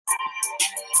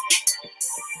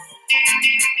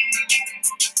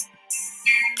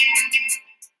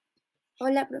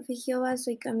Hola, profe Jehová,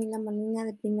 soy Camila Molina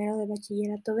de primero de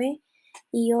Bachillerato B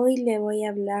y hoy le voy a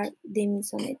hablar de mi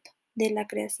soneto, de la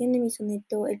creación de mi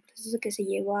soneto, el proceso que se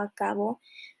llevó a cabo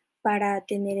para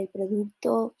tener el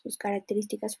producto, sus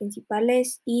características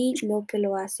principales y lo que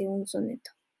lo hace un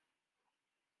soneto.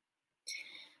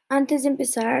 Antes de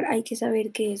empezar, hay que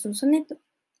saber qué es un soneto.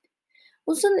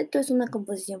 Un soneto es una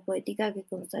composición poética que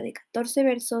consta de 14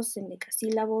 versos en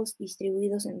decasílabos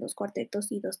distribuidos en 2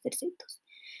 cuartetos y 2 tercetos.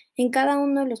 En cada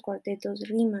uno de los cuartetos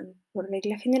riman, por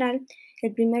regla general,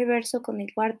 el primer verso con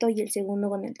el cuarto y el segundo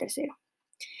con el tercero.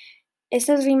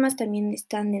 Estas rimas también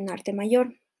están en arte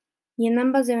mayor, y en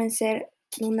ambas deben ser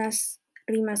unas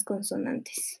rimas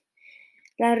consonantes.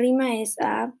 La rima es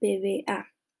A, B, B, A.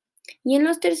 Y en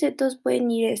los tercetos pueden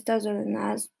ir estas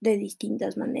ordenadas de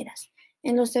distintas maneras.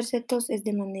 En los tercetos es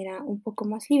de manera un poco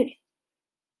más libre.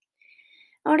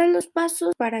 Ahora los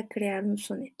pasos para crear un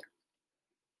soneto.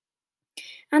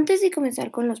 Antes de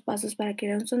comenzar con los pasos para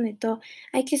crear un soneto,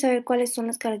 hay que saber cuáles son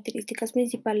las características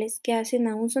principales que hacen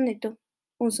a un soneto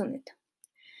un soneto.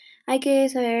 Hay que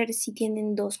saber si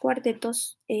tienen 2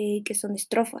 cuartetos, que son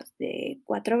estrofas de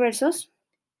 4 versos,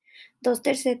 2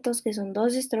 tercetos, que son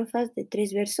 2 estrofas de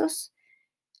 3 versos,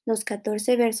 los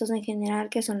 14 versos en general,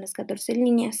 que son las 14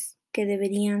 líneas que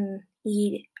deberían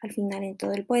ir al final en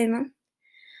todo el poema,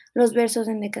 los versos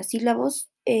en decasílabos,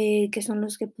 que son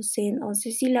los que poseen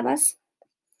 11 sílabas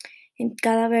en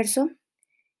cada verso,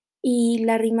 y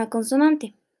la rima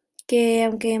consonante, que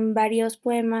aunque en varios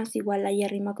poemas igual haya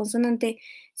rima consonante,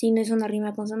 si no es una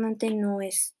rima consonante no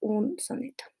es un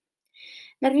soneto.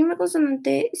 La rima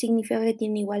consonante significa que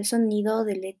tiene igual sonido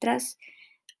de letras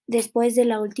después de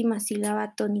la última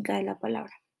sílaba tónica de la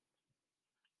palabra.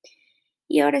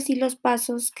 Y ahora sí los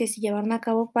pasos que se llevaron a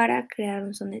cabo para crear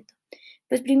un soneto.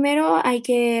 Pues primero hay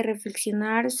que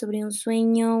reflexionar sobre un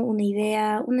sueño, una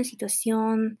idea, una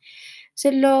situación,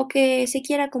 lo que se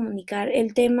quiera comunicar,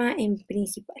 el tema en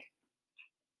principal.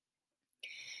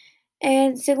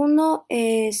 Segundo,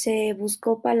 se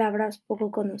buscó palabras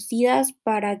poco conocidas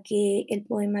para que el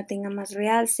poema tenga más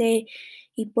realce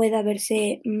y pueda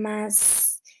verse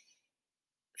más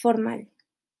formal.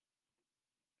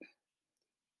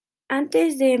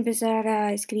 Antes de empezar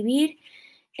a escribir,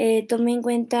 tomé en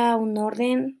cuenta un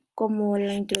orden como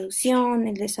la introducción,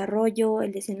 el desarrollo,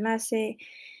 el desenlace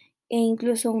e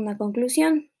incluso una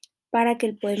conclusión para que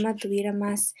el poema tuviera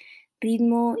más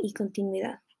ritmo y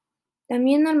continuidad.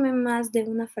 También armé más de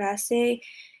una frase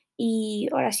y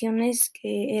oraciones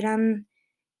que eran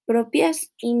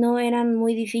propias y no eran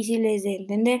muy difíciles de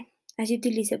entender. Así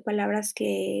utilicé palabras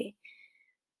que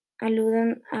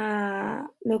aludan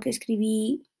a lo que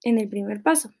escribí en el primer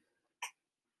paso.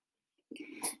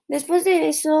 Después de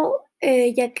eso,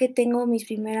 ya que tengo mis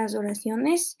primeras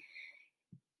oraciones,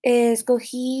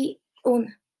 escogí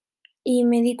una y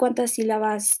medí cuántas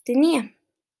sílabas tenía.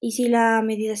 Y si la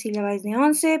medida sílaba es de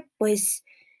 11, pues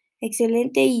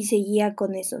excelente y seguía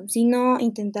con eso. Si no,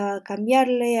 intentaba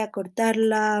cambiarle,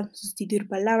 acortarla, sustituir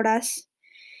palabras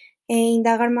e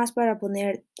indagar más para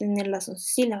tener las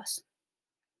 11 sílabas.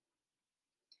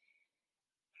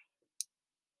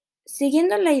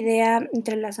 Siguiendo la idea,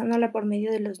 entrelazándola por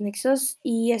medio de los nexos,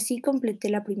 y así completé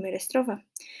la primera estrofa,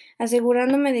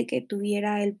 asegurándome de que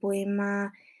tuviera el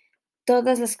poema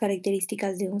todas las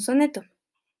características de un soneto.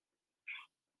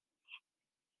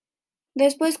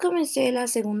 Después comencé la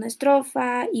segunda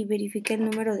estrofa y verifiqué el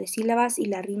número de sílabas y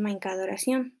la rima en cada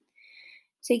oración.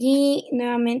 Seguí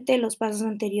nuevamente los pasos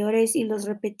anteriores y los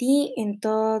repetí en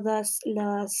todas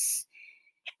las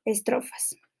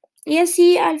estrofas. Y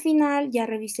así al final ya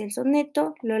revisé el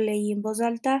soneto, lo leí en voz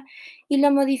alta y lo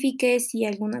modifiqué si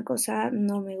alguna cosa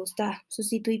no me gustaba.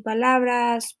 Sustituí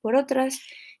palabras por otras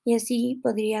y así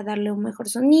podría darle un mejor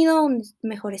sonido, un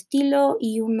mejor estilo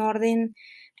y un orden,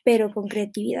 pero con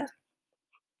creatividad.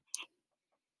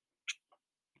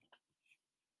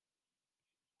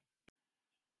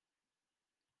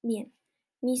 Bien,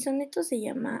 mi soneto se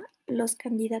llama Los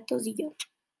candidatos y yo.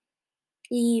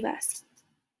 Y va así.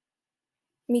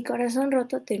 Mi corazón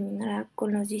roto terminará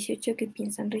con los 18 que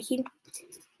piensan regir.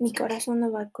 Mi corazón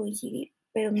no va a coincidir,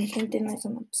 pero mi gente no es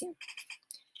una opción.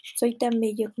 Soy tan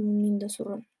bello como un lindo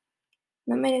zurrón.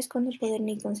 No merezco no poder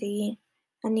ni conseguir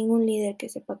a ningún líder que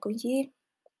sepa coincidir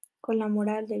con la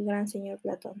moral del gran señor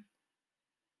Platón.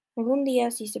 Algún día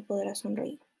sí se podrá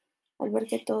sonreír, al ver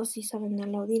que todos sí saben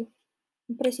aplaudir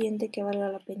un presidente que valga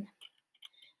la pena.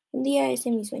 Un día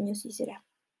ese mi sueño sí será,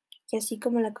 que así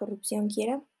como la corrupción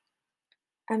quiera,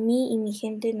 a mí y mi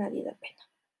gente nadie da pena.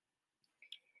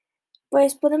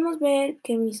 Pues podemos ver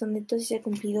que mi soneto sí se ha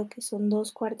cumplido, que son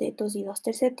dos cuartetos y dos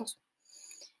tercetos.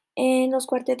 En los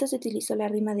cuartetos se utilizó la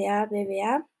rima de A, B, B,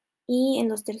 A, y en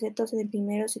los tercetos, en el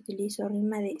primero se utilizó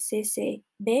rima de C, C,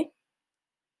 B,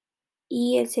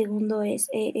 y el segundo es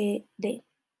E, E, D.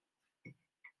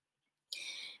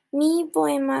 Mi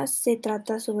poema se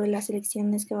trata sobre las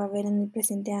elecciones que va a haber en el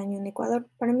presente año en Ecuador.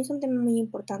 Para mí es un tema muy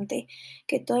importante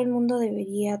que todo el mundo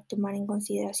debería tomar en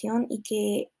consideración y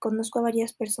que conozco a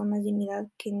varias personas de mi edad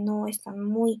que no están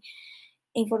muy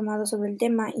informados sobre el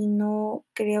tema y no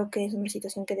creo que es una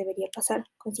situación que debería pasar.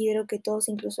 Considero que todos,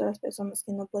 incluso las personas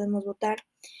que no podemos votar,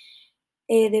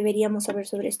 deberíamos saber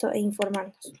sobre esto e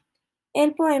informarnos.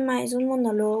 El poema es un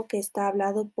monólogo que está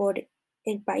hablado por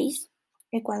el país,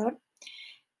 Ecuador.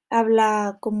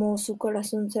 Habla cómo su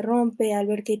corazón se rompe al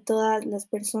ver que todas las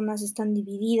personas están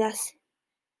divididas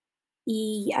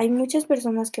y hay muchas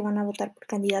personas que van a votar por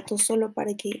candidatos solo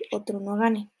para que otro no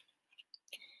gane.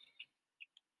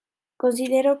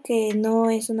 Considero que no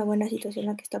es una buena situación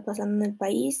la que está pasando en el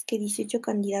país, que 18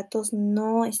 candidatos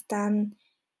no están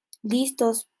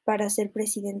listos para ser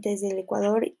presidentes del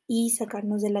Ecuador y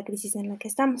sacarnos de la crisis en la que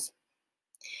estamos.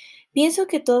 Pienso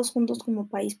que todos juntos como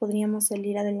país podríamos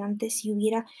salir adelante si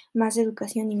hubiera más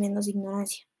educación y menos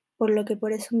ignorancia, por lo que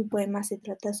por eso mi poema se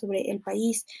trata sobre el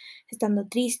país, estando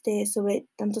triste, sobre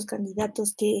tantos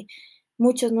candidatos que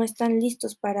muchos no están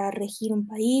listos para regir un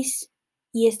país,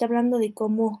 y está hablando de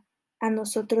cómo a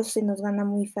nosotros se nos gana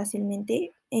muy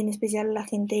fácilmente, en especial a la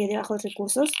gente de bajos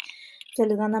recursos, se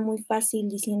les gana muy fácil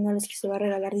diciéndoles que se va a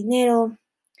regalar dinero,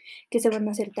 que se van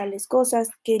a hacer tales cosas,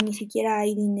 que ni siquiera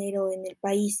hay dinero en el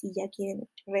país y ya quieren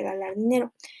regalar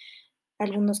dinero a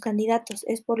algunos candidatos.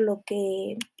 Es por lo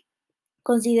que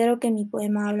considero que mi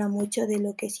poema habla mucho de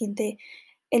lo que siente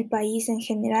el país en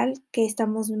general, que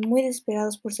estamos muy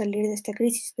desesperados por salir de esta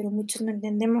crisis, pero muchos no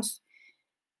entendemos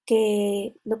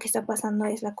que lo que está pasando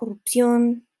es la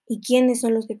corrupción y quiénes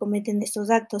son los que cometen estos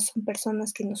actos. Son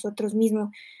personas que nosotros mismos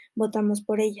votamos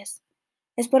por ellas.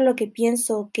 Es por lo que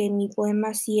pienso que mi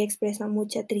poema sí expresa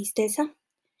mucha tristeza,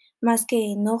 más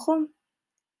que enojo,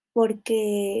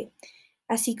 porque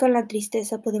así con la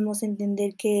tristeza podemos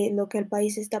entender que lo que el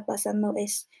país está pasando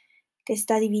es que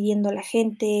está dividiendo a la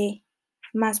gente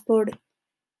más por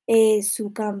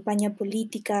su campaña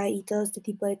política y todo este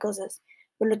tipo de cosas,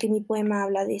 por lo que mi poema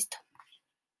habla de esto.